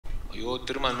ஐயோ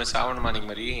திரும்ப அந்த மாதிரி சாவணுமா நீங்க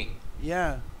மாதிரி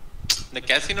ஏன் இந்த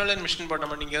கேசினோல மிஷன் போட்ட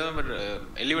மாதிரி நீங்க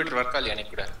எலிவேட்டர் ஒர்க் ஆகலையா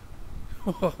எனக்கு கூட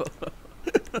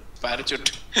பாராசூட்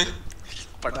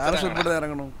போட்டு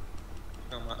இறங்கணும்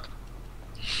ஆமா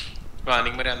வா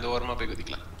நீங்க மாதிரி அந்த ஓரமா போய்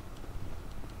குதிக்கலாம்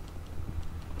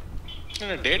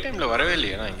டே டைம்ல வரவே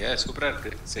இல்லையா இங்க சூப்பரா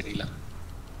இருக்கு சரிலாம்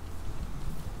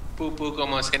பூ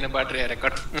பூக்கோமா சேன பேட்டரி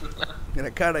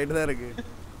ரெக்கார்ட் ஆயிட்டு தான் இருக்கு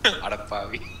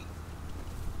அடப்பாவி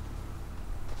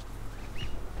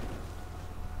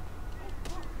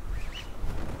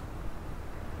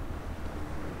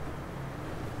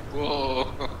ஓ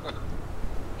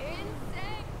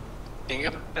எங்க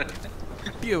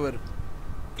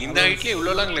இந்த ஹைட்ல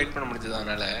இவ்வளவு லாங் லைட் பண்ண முடிஞ்சது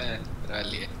அதனால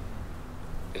பரவாயில்லையே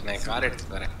நான் கார்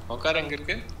எடுத்து வரேன் உன் கார் எங்க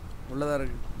இருக்கு உள்ளதா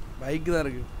இருக்கு பைக் தான்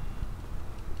இருக்கு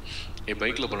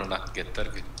பைக்ல போறோம்டா கெத்தா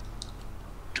இருக்கு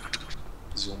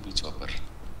ஜோம்பி சாப்பர்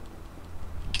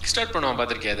கிக் ஸ்டார்ட் பண்ணுவான்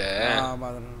பாத்திருக்கியா அத ஆமா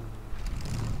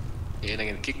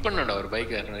எனக்கு கிக் பண்ணடா ஒரு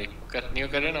பைக் நீ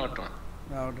உட்காரு நான்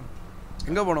ஓட்டுவேன்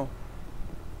எங்க போனோம்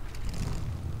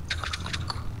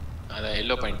அதான்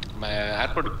எல்லோ பாயிண்ட்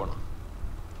ஏர்போர்ட்டுக்கு போனோம்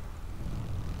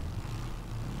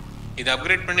இது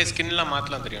அப்கிரேட் பண்ணி ஸ்கின்லாம்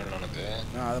மாத்தலாம் தெரியும் உனக்கு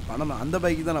அதை பண்ணணும் அந்த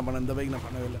பைக் தான் நான் பண்ணேன் இந்த பைக் நான்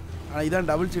பண்ணவே இல்லை ஆனால் இதான்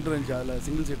டபுள் சீட்டர் இருந்துச்சு அதில்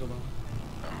சிங்கிள் சீட்டர் தான்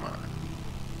ஆமா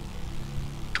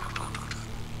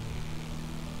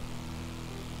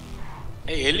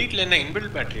எலிட்ல என்ன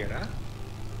இன்பில்ட் பேட்டரியாடா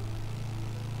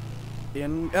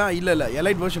இல்ல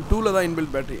எலைட் வெர்ஷன் 2ல தான்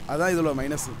இன்பில்ட் பேட்டரி அதான் இதோட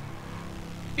மைனஸ்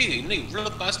இன்னும் இவ்வளவு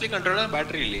காஸ்ட்லி கண்ட்ரோலர்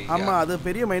பேட்டரி இல்லையா ஆமா அது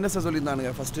பெரிய மைனஸ்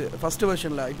சொல்லிருந்தானுங்க ஃபர்ஸ்ட்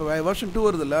வெர்ஷன்ல இப்போ வெர்ஷன் 2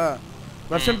 வருதுல்ல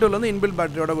வெர்ஷன் 2ல வந்து இன்பில்ட்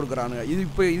பேட்டரியோட கொடுக்குறானுங்க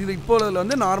இது இப்போல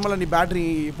வந்து நார்மலா நீ பேட்டரி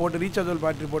போட்டு ரீசார்ஜபிள்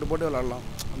பேட்டரி போட்டு விளையாடலாம்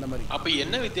அந்த மாதிரி அப்ப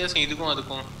என்ன வித்தியாசம் இதுக்கும்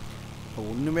அதுக்கும்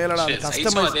ஒண்ணுமே இல்லடா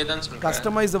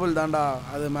கஸ்டமைசபிள் தான்டா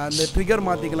அது அந்த ட்ரிகர்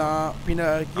மாத்திக்கலாம் பின்ன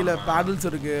கீழே பேடல்ஸ்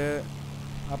இருக்கு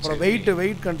அப்புறம்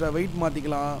வெயிட் கண்ட்ரோல் வெயிட்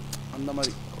மாத்திக்கலாம் அந்த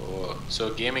மாதிரி ஓ சோ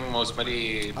கேமிங் மவுஸ் மாதிரி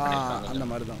அந்த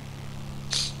மாதிரி தான்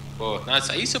ஓ நான்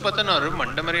சைஸ் பார்த்தா நான் ஒரு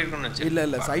மண்ட மாதிரி இருக்கும்னு நினைச்சேன்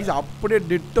இல்ல சைஸ் அப்படியே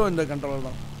டிட்டோ இந்த கண்ட்ரோலர்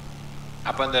தான்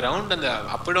அப்ப அந்த ரவுண்ட் அந்த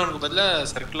அப் டவுனுக்கு பதிலா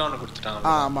சர்க்கிளா ஒன்னு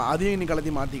கொடுத்துட்டாங்க ஆமா அதையும் நீ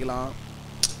கலத்தி மாத்திக்கலாம்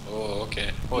ஓ ஓகே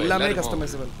எல்லாமே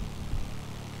கஸ்டமைசபிள்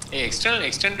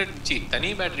எக்ஸ்டெண்டட் தனி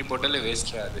பேட்டரி போட்டாலே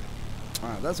வேஸ்ட் ஆகுது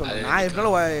அதான் சொல்றேன் நான்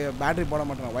எப்பனாலும் பேட்டரி போட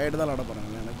மாட்டேன் வயர்டு தான் லட போறேன்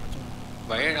எனக்கு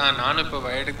வயர்டு நானும் இப்போ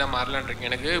வயர்டுக்கு தான் மாறலான்னு இருக்கேன்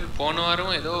எனக்கு போன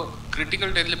வாரம் ஏதோ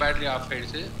கிரிட்டிக்கல் டைம்ல பேட்டரி ஆஃப்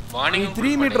ஆயிடுச்சு வார்னிங்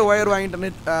 3 மீட்டர் வயர்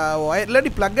வாங்கிட்டேன் வயர்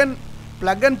இல்லாட்டி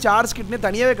பிளக் அண்ட் சார்ஜ் கிட்னே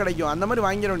தனியாவே கிடைக்கும் அந்த மாதிரி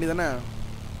வாங்கிட வேண்டியதானே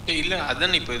இல்ல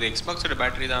அதான் இப்போ இது எக்ஸ்பாக்ஸோட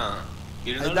பேட்டரி தான்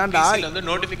இருந்தாலும் பிசில வந்து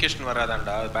நோட்டிஃபிகேஷன்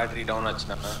வராதான்டா பேட்டரி டவுன்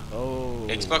ஆச்சுனா ஓ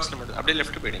எக்ஸ்பாக்ஸ்ல மட்டும் அப்படியே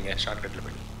லெஃப்ட் போய்டுங்க ஷார்ட்கட்ல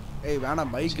போய்டுங்க ஏய்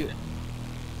வேணாம் பைக்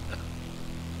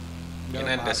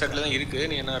ஏன்னா டெசர்ட்ல தான் இருக்கு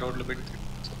நீ என்ன ரோட்ல போயிட்டு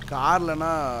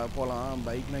கார்லனா போலாம்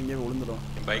பைக்னா இங்கே விழுந்துரும்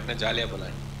பைக்னா ஜாலியா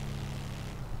போலாம்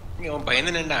நீ அவன்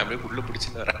பயந்து நின்றா அப்படியே உள்ள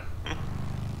பிடிச்சிட்டு வர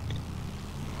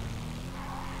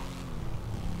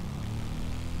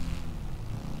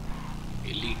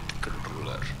எலிட்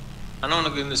கண்ட்ரோலர் ஆனா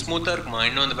உனக்கு இந்த ஸ்மூத்தா இருக்குமா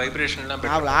இன்னும் அந்த வைப்ரேஷன்லாம்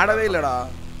நான் விளையாடவே இல்லடா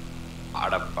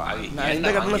அட பாவி நான் இந்த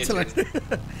கண்ட்ரோலர்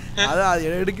அது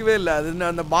எடுக்கவே இல்லை அது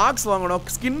அந்த பாக்ஸ்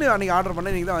வாங்கணும் ஸ்கின் அன்னைக்கு ஆர்டர்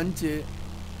பண்ண இன்னைக்கு தான் வந்துச்சு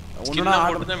ஒண்ணுனா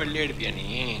ஆர்டர் தான் வெளிய எடுப்பியா நீ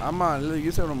ஆமா இல்ல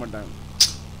யூஸ் பண்ண மாட்டேன்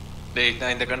டேய்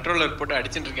நான் இந்த கண்ட்ரோலர் போட்டு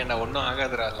அடிச்சிட்டு இருக்கேன்டா ஒண்ணும்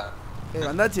ஆகாதுடா ஏய்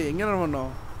வந்தாச்சு எங்க என்ன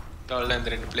பண்ணோம் டோல்ல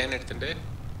இந்த ரெண்டு பிளேன் எடுத்துட்டு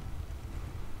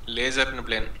லேசர்னு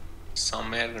பிளேன்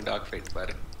செம்மையா இருக்கு டாக் ஃபைட்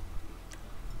பாரு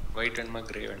ஒயிட் வேணுமா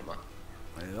கிரே வேணுமா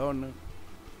ஏதோ ஒண்ணு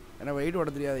ஏன்னா வெயிட்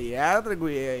ஓட தெரியாது ஏறதுக்கு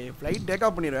ஃப்ளைட் டேக்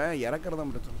ஆஃப் பண்ணிடுவேன் இறக்குறது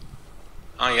தான்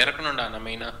பிரச்சனை இறக்கணும்டா நான்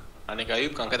மெயினா அன்னைக்கு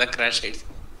அயூப்க்கு அங்கே தான் கிராஷ் ஆயிடுச்சு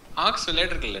ஆக்ஸ்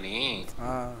விளையாட்டு இருக்குல்ல நீ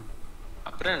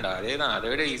அப்புறம்டா அதே தான் அதை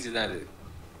விட ஈஸி தான் இது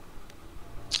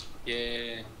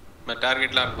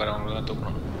டார்கெட்லாம் இருக்கு பாரு அவங்களெல்லாம்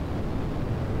தூக்கணும்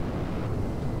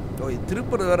ஓ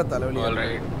திருப்பூர் வேற தலைவலி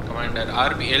alright commander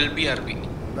RB LP RB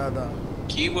அதான்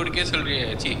கீபோர்டுக்கே சொல்றியே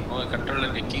சி உங்க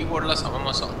கண்ட்ரோலருக்கு கீபோர்ட்லாம் சம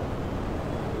மாசம்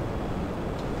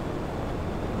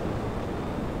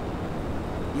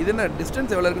இது என்ன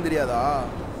டிஸ்டன்ஸ் எவ்வளவு இருக்குன்னு தெரியாதா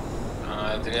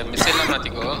தெரியாது மிஸ்ஸெல்லாம்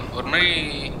மாற்றிக்கோ ஒரு மாதிரி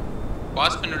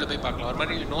பாஸ் பண்ணிட்டு போய் பார்க்கலாம் ஒரு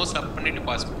மாதிரி நோஸ் அப் பண்ணிட்டு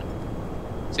பாஸ் பண்ணு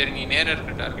சரி நீ நேராக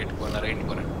இருக்க டார்கெட் போ நான் ரைட்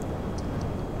போகிறேன்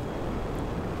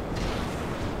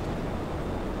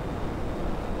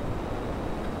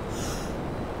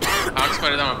ஹார்ட்ஸ்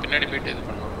மாதிரி தான் அவன் பின்னாடி போயிட்டு இது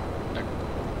பண்ணுவான்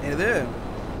எது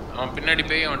அவன் பின்னாடி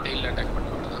போய் அவன் டெய்லில் அட்டாக் பண்ண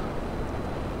அவ்வளோதான்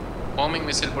ஹோமிங்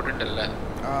மிஸ்ஸில் போட்டுட்டல்ல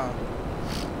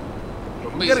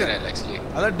ரொம்ப ஈஸியா ஆக்சுவலி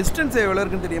அதான் டிஸ்டன்ஸ் எவ்வளவு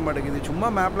இருக்குன்னு தெரிய மாட்டேங்குது சும்மா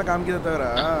மேப்ல காமிக்கிறத தவிர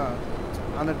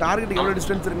அந்த டார்கெட்டுக்கு எவ்வளவு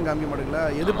டிஸ்டன்ஸ் இருக்குன்னு காமிக்க மாட்டேங்கல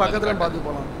எது பக்கத்துல பார்த்து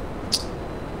போலாம்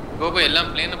கோபோ எல்லாம்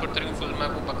பிளேனை பொறுத்தவரைக்கும் ஃபுல்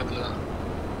மேப்பும் பக்கத்துல தான்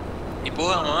இப்போ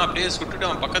அவன் அப்படியே சுட்டுட்டு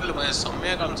அவன் பக்கத்துல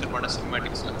செம்மையா காமிச்சிருப்பான்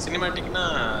சினிமேட்டிக்ஸ்லாம் சினிமேட்டிக்னா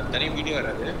தனி வீடியோ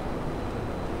வராது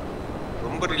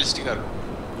ரொம்ப ரியலிஸ்டிக்கா இருக்கும்.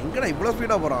 எங்கடா இவ்வளவு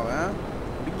ஸ்பீடா போறான் அவன்?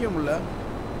 பிடிக்க முடியல.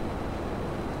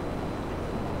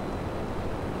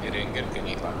 எங்க இருக்கு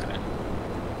நீ பாக்குறேன்.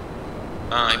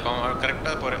 இப்போ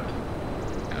கரெக்டா போறேன்.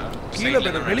 கீழ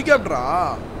போய் ஹெலிகாப்டரா?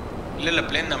 இல்ல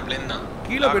பிளேன் தான்.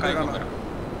 கீழ போயிட்டு இருக்கான்.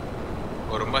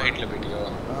 ரொம்ப ஹைட்ல போயிட்டியோ?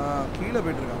 கீழ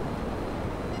போயிட்டு இருக்கான்.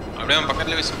 அப்படியே அவன்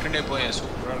பக்கத்துல போய் சுட்டுட்டே போயேன்.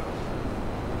 சூப்பரா இருக்கும்.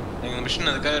 எனக்கு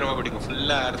மிஷன் அதுக்காக ரொம்ப பிடிக்கும்.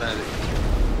 ஃபுல்லா ஏர் தான் அது.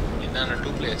 என்னன்னா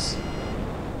 2 பிளேயர்ஸ்.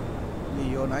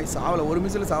 ஐயோ நாய் சாவல. ஒரு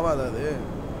மிஸ்ஸில் சாவாதா அது?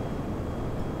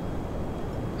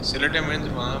 சில டைம்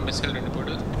விழுந்துருவான். மிஸ்ஸில் 2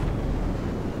 போடு.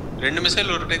 2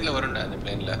 மிஸ்ஸில் ஒரு டைத்துல வரும்டா அந்த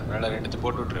பிளேன்ல. அதனால 2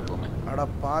 போட்டு விட்டுரு எப்பவுமே. அட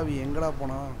பாவி எங்கடா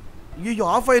போனா? ஐயோ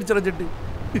ஆஃப் ஆயிருச்சு ஜெட்.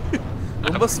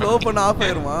 ரொம்ப ஸ்லோ பண்ண ஆஃப்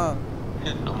ஆயிருமா?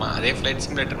 ஆமா அதே ஃளைட்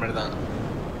சிமுலேட்டர் மாதிரி தான்.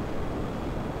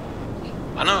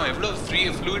 ஆனா எவ்வளவு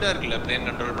ஃப்ளூயிடா இருக்குல்ல பிளேன்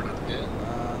கண்ட்ரோல் பண்றதுக்கு.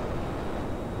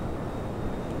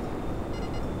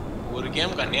 ஒரு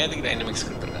கேம் கன்னியாதிக்கு டைனமிக்ஸ்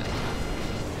கொடுத்துறேன்.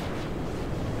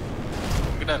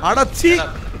 அடச்சி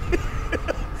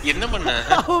என்ன பண்ண?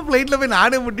 அவன் ஃளைட்ல போய்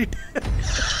நானே முட்டிட்டேன்.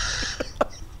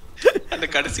 அந்த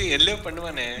கடைசி எல்லே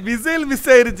பண்ணுவானே. மிசைல் மிஸ்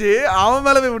ஆயிருச்சு. அவன்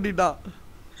மேல போய் முட்டிட்டான்.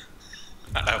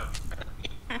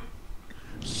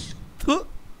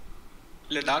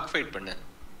 இல்ல டாக் ஃபைட் பண்ண.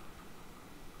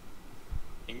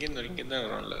 இங்க இருந்து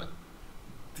வரல.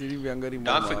 திரும்பி அங்க ரிமூவ்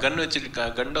டாக் கன் வச்சிட்டு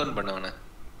கன் டவுன் பண்ணவன.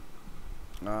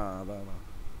 அதான்.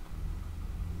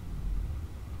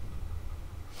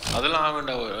 அதெல்லாம்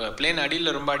ஆவண்டா. பிளேன்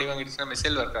அடியில ரொம்ப அடி வாங்கிடுச்சுனா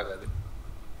மிசைல் வர்க் ஆகாது.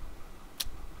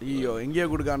 ஐயோ எங்கேயே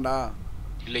குடுக்கான்டா.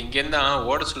 இல்ல இங்க இருந்தா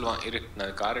ஓட சொல்லுவான். இரு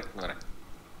நான் கார் எடுத்து வரேன்.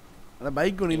 அந்த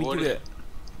பைக் ஒன்னு நிக்குது.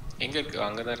 எங்க இருக்கு?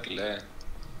 அங்க தான் இருக்குல்ல.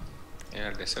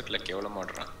 ஏன் டெசர்ட்ல கேவலமா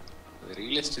ஓடுறான். அது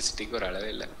ரியலிஸ்டிசிட்டிக்கு ஒரு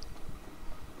அளவே இல்ல.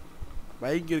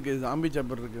 பைக் இருக்கு. ஜாம்பி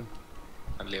சாப்பர் இருக்கு.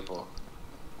 அதுலயே போ.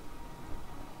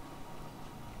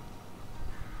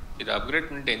 இது அப்கிரேட்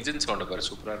பண்ணிட்டு என்ஜின் சவுண்ட் பாரு.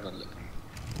 சூப்பரா இருக்கும்ல.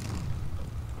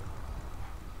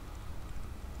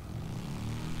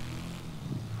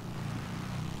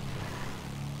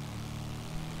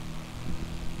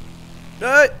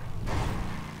 டேய்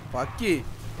பக்கி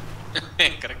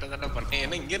கரெக்ட்டா தான் பண்ணேன்.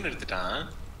 என்ன இங்க நிறுத்திட்டான்?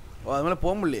 அது மேல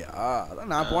போக முடியலையா?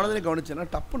 அதான் நான் போனதே கவனிச்சேன்னா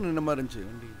டப்புன்னு நின்ன மாதிரி இருந்துச்சு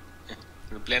வண்டி.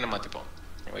 இந்த பிளேனை மாத்திப்போம்.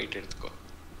 வெயிட் எடுத்துக்கோ.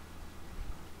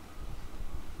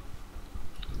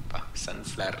 Sun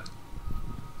flare.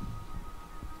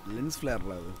 லென்ஸ்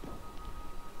ஃபிளேர்ல அது.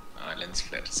 Lens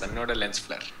flare. சன்னோட lens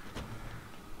flare.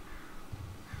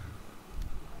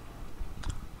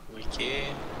 Okay.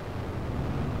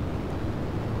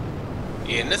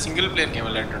 என்ன சிங்கிள் பிளேயர் கேம்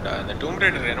விளையாடுறா? அந்த டூம்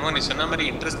ரைடர் என்னமோ நீ சொன்ன மாதிரி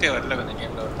இன்ட்ரெஸ்டே வரல அந்த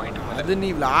கேம்ல. ஒரு பாயிண்ட் மேல அது நீ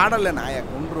விளையாடல. நாய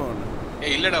கொன்றுவானே.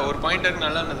 இல்லடா ஒரு பாயிண்டர்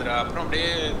நல்லா இருந்ததுடா. அப்புறம்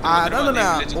அப்படியே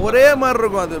அதான் ஒரே மாதிரி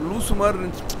இருக்கும். அது லூஸ் மாதிரி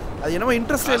இருந்துச்சு. அது என்னமோ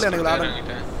இன்ட்ரெஸ்டே இல்லை எனக்கு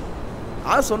விளையாட.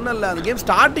 சொன்னல அந்த கேம்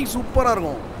ஸ்டார்டிங் சூப்பரா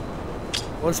இருக்கும்.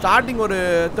 ஒரு ஸ்டார்டிங் ஒரு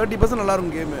 30% நல்லா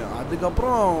இருக்கும் கேமு.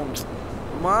 அதுக்கப்புறம்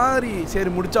மாதிரி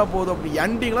சரி முடிச்சா போதும். அப்படி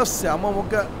எண்டிங்லாம் செம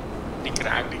மொக்க. நீ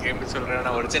கிராக்ட் கேம் சொல்றேன்.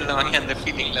 நான் ஒரிஜினல் வாங்கி அந்த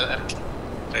ஃபீலிங்ல தான் இருக்கேன்.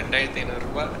 2500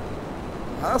 ரூபாய்.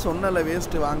 அதான் சொன்னல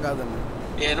வேஸ்ட் வாங்காதன்னு.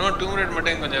 ஏனோ டூம் ரைடர்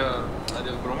மட்டும் கொஞ்சம் அது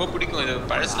ரொம்ப பிடிக்கும். இது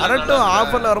பழசு அரட்டும்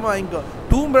ஆஃபர்ல வருமா வாங்கிக்கோ.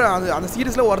 டூம் ரைடர் அந்த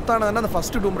சீரிஸ்ல ஒர்த்தானதுன்னா அந்த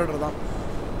ஃபர்ஸ்ட் டூம் ரைடர் தான்.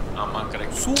 ஆமா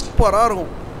கரெக்ட். சூப்பரா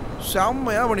இருக்கும்.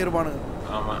 செம்மையா பண்ணிருப்பானுங்க.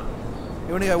 ஆமா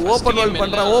இவனுங்க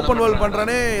ஓபன் வேர்ல்ட்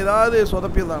பண்றானே ஏதாவது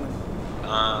சொதப்பியதானு.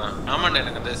 ஆமாண்டா.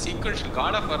 எனக்கு அந்த சீக்வென்ஷியல்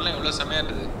காட் ஆஃப் வார்லாம் எவ்வளவு செமையா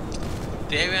இருக்குது.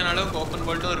 தேவையான அளவுக்கு ஓபன்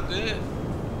வேர்ல்டும் இருக்கு.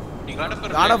 நீ காட் ஆஃப்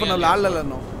வார்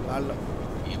லால்ல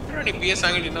இப்போ நீ PS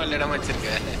வாங்கிட்டு இன்னும் விளையாடாம வச்சிருக்க.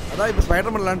 அதான் இப்போ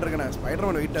ஸ்பைடர்மேன் விளையாண்டு இருக்கேன்.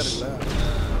 ஸ்பைடர்மேன் வெயிட்டா இருக்குல்ல.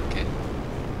 ஓகே.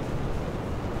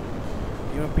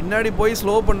 இவன் பின்னாடி போய்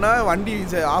ஸ்லோ பண்ணா வண்டி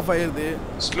ஆஃப் ஆயிருது.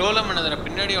 ஸ்லோல பண்ணதுல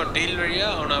பின்னாடி அவன் டெயில் வழியா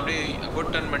அவனை அப்படியே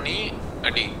அபோட் டர்ன் பண்ணி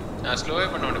அடி. நான் ஸ்லோவே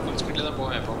பண்ண மாட்டேன். ஃபுல் ஸ்பீட்ல தான்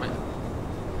போவேன் எப்பவுமே.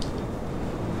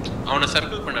 அவனை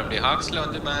சர்க்கிள் பண்ண அப்படியே ஹாக்ஸ்ல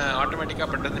வந்து ஆட்டோமேட்டிக்கா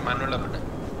பண்றது மேனுவலா பண்ண.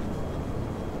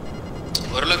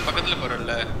 ஓரளவுக்கு பக்கத்துல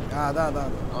போறல்ல.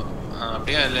 அதான்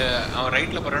அப்படியே அவன்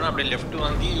ரைட்ல போறானா அப்படியே லெஃப்ட்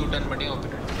வாங்கி யூ டர்ன் பண்ணி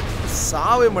ஓபன்.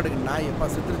 சாவே மாட்டேங்குது நாய். எப்பா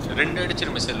செத்துருச்சு. 2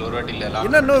 அடிச்சிரு மிஸ்ஸல் ஒரு வாட்டி இல்ல.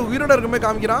 என்ன இன்னும் உயிரோட இருக்குமே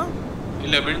காமிக்கிறான்.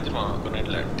 இல்ல விழுந்துருவான்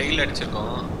கொனட்ல. டெயில்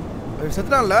அடிச்சிருக்கோம்.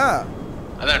 செத்துறான்ல.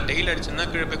 அதான் டெயில் அடிச்சனா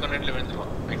கீழ போய் கொனட்ல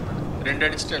விழுந்துருவான். வெயிட் பண்ணு. 2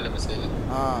 அடிச்சிட்டே இல்ல மிஸ்ஸல்.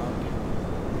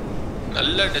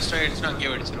 நல்ல டெஸ்ட்ராய் ஆயிடுச்சுனா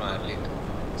அங்கேயே வெடிச்சிருவான் early.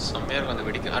 செம்மையா இருக்கும் அந்த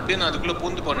வெடிக்க. அப்படியே நான் அதுக்குள்ள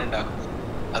பூந்து போனேன்டா.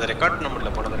 அதை ரெக்கார்ட் பண்ண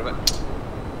முடியல போன தடவை.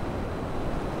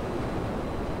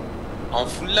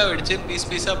 அவன் ஃபுல்லா வெடிச்சு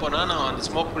பீஸா போனா நான் அந்த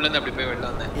ஸ்மோக் குள்ள இருந்து அப்படி போய் வெளில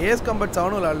வந்தேன். ஏஸ் கம்பேட்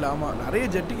 7 இல்ல. ஆமா நிறைய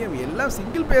ஜெட் கேம் எல்லாம்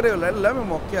சிங்கிள் பிளேயர் இல்ல. எல்லாமே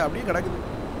மொக்கே அப்படியே கிடக்குது.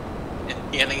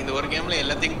 எனக்கு இந்த ஒரு கேம்ல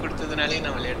எல்லாத்தையும் கொடுத்ததுனாலே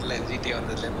நான் விளையாடல. GTA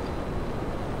வந்ததுல இருந்து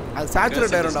அது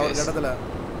சேச்சுரேட் ஆயிடும்டா ஒரு இடத்துல.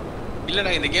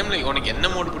 இல்லடா இந்த கேம்ல உனக்கு என்ன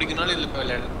மோட் பிடிக்கும்னாலும் இதுல போய்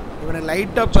விளையாடு. இவனை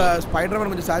லைட்டா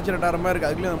ஸ்பைடர்மேன் கொஞ்சம் சேச்சுரேட் ஆற மாதிரி இருக்கு.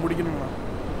 அதுக்குள்ள முடிக்கணும்னா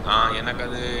எனக்கு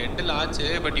அது எண்டில் ஆச்சு.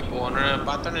 பட் இப்போ ஒன்று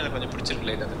பார்த்தோன்னே எனக்கு கொஞ்சம் பிடிச்சிருக்கு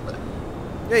லைட்டாக திரும்ப.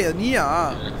 ஏய் நீயா?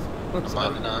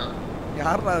 அதுதான்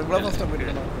யாரா இவ்வளோ ஃபஸ்ட்டாக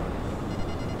போயிருக்கணும்.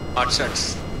 ஹாட் ஷாட்ஸ்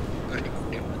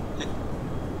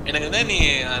எனக்கு தான் நீ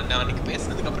நான் அன்றைக்கி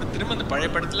பேசுனதுக்கப்புறம் திரும்ப அந்த பழைய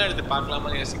படத்தில் எடுத்து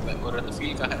பார்க்கலாமா யோசிக்கிறேன். ஒரு அந்த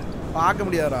ஃபீல்காக பார்க்க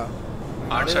முடியாதா?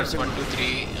 ஹாட் ஷாட்ஸ் 1 2 3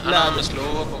 ஆனால்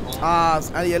ஸ்லோவாக போகும்.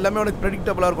 அது எல்லாமே உனக்கு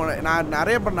ப்ரெடிக்டபுளாக இருக்கும். நான்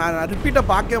நிறைய நான் ரிப்பீட்டாக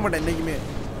பார்க்கவே மாட்டேன் என்றைக்குமே.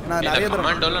 நான் நிறைய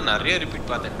கமாண்டோல நிறைய ரிப்பீட்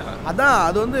பார்த்தேன்டா. அதான்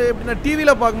அது வந்து எப்படின்னா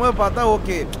டிவியில் பார்க்கும்போது பார்த்தா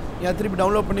ஓகே, ஏன் திருப்பி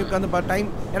டவுன்லோட் பண்ணி உட்காந்து டைம்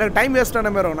எனக்கு டைம்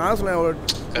வேஸ்ட்டான மாதிரி இருக்கும். நான் சொல்லுவேன்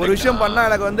ஒரு விஷயம் பண்ணால்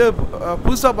எனக்கு வந்து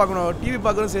புதுசாக பார்க்கணும். டிவி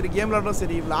பார்க்குறதும் சரி, கேம் விளாட்றதும்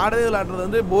சரி, விளாடுறது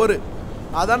வந்து போரு.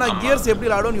 அதான் நான் கியர்ஸ் எப்படி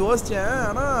விளாடும்னு யோசித்தேன்.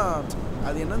 ஆனால்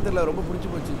அது என்னன்னு தெரியல, ரொம்ப பிடிச்சி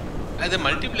போச்சு. அது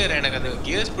மல்டிப்ளேயர். எனக்கு அது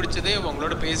கியர்ஸ் பிடிச்சதே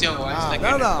உங்களோட பேசி அவங்க வாய்ஸ்ல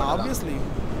கேட்டா ஆப்வியஸ்லி.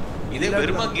 இதே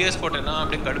வெறுமா கியர்ஸ் போட்டேன்னா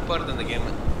அப்படியே கடுப்பாக இருந்தது அந்த கேம்.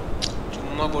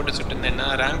 சும்மா போட்டு சுட்டுருந்தேன்னா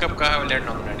ரேங்க் அப்காக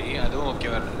விளையாடணும் முன்னாடி, அதுவும்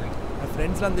ஓகேவா இருந்தது. என்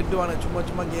ஃப்ரெண்ட்ஸ்லாம் திட்டுவாங்க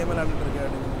சும்மா கேம் விளையாண்டுட்டு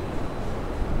இருக்கேன்.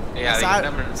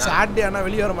 சாட்டர்டே ஆனால்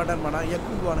வெளியே வர மாட்டேன்பானா,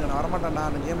 கூப்பிடுவானுங்க. நான் வரமாட்டேன்டா,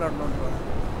 நான் கேம் விளையாடணுன்றாங்க.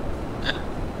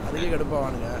 அதுக்கே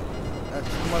கடுப்பாவானுங்க.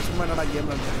 சும்மா என்னடா கேம்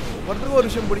விளையாடுறேன். ஒருத்தருக்கு ஒரு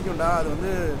விஷயம் பிடிக்கும்டா, அது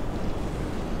வந்து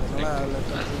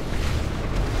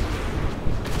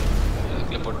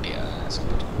போட்டியா?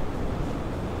 சூப்பர்.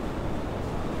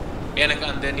 எனக்கு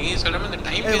அந்த நீ சொல்ற அந்த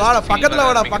டைம் வாடா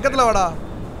பக்கத்துல வாடா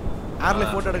ஆர்ல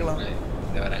போட்டோ எடுக்கலாம்.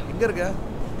 இங்க வரேன். எங்க இருக்க?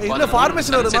 இல்ல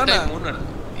ஃபார்மேஷன் வருதானே?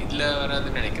 இல்ல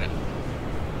வராதுன்னு நினைக்கிறேன்.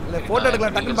 இல்ல போட்டோ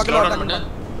எடுக்கலாம். டக்குனு பக்கத்துல வாடா.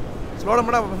 ஸ்லோ டவுன்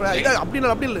பண்ணா இல்ல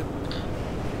அப்படி இல்ல.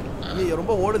 ஏய்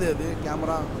ரொம்ப ஓடுது அது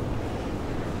கேமரா.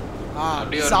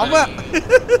 அப்படியே சம.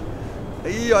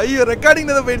 ஐயோ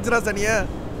ரெக்கார்டிங் ஏதோ போயிடுச்சுடா சனியே.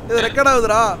 இது ரெக்கார்ட்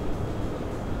ஆகுதுடா.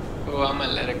 ஓ ஆமா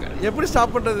இல்ல ரெக்கார்ட். எப்படி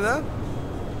ஸ்டாப் பண்றது இத?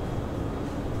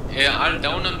 all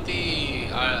down on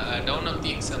the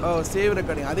exam. Save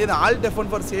recording. அதே தான் alt F1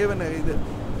 ஃபார் சேவ் ன்னு இது.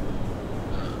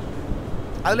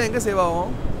 அதுல எங்க சேவ்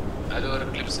ஆகும்? அது ஒரு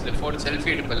கிளிப்ஸ் இந்த போட்டோ செல்ஃபி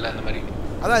எடுப்பல்ல அந்த மாதிரி.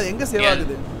 அதான் எங்க சேவ்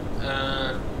ஆகுது?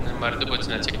 நான் மறந்து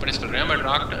போச்சு, நான் செக் பண்ணி சொல்றேன். பட்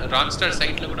ராக்ஸ்டார்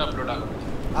சைட்ல கூட அப்லோட் ஆகும்.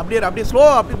 அப்படியே ஸ்லோ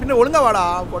அப்படி பின்ன ஒழுங்கா வாடா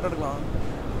போட்டோ எடுக்கலாம்.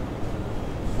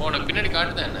 உனக்கு பின்னாடி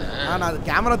காட்டுதா என்ன? நான் அது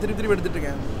கேமரா திருப்பி எடுத்துட்டு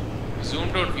இருக்கேன்.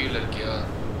 ஜூம் அவுட் வியூல இருக்கியா?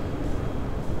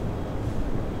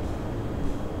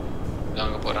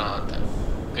 அங்க போறான்.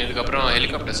 இதுக்கு அப்புறம்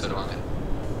ஹெலிகாப்டர்ஸ் வருவாங்க.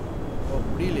 ஓ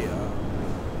முடியலையா?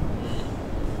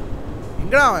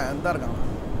 எங்கடா அவன்? எந்த இருக்கான்?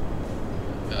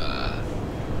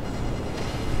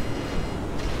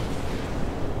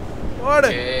 ஓடு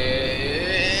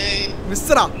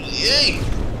மிஸ்ரா. ஏய்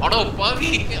அட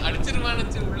பாவி அடிச்சிருவானே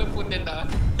உள்ள போந்தேன்டா.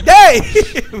 டேய்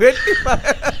வெட்டி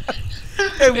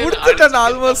ஏய் முடிச்சிட்டேன்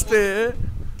ஆல்மோஸ்ட்.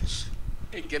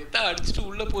 ஏய் கெத்தா அடிச்சிட்டு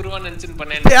உள்ள போறவான்னு நினைச்சின்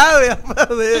பண்ணேன்.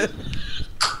 அது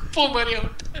போ மாதிரி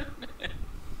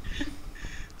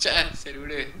சரி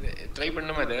விடு, ட்ரை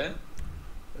பண்ணுமா அது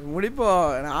முடிப்போம்.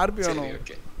 நான் ஆர்பி வேணும்.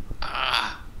 ஓகே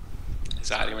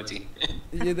சாரி மச்சி.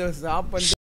 இது ஸ்டாப் பண்ணி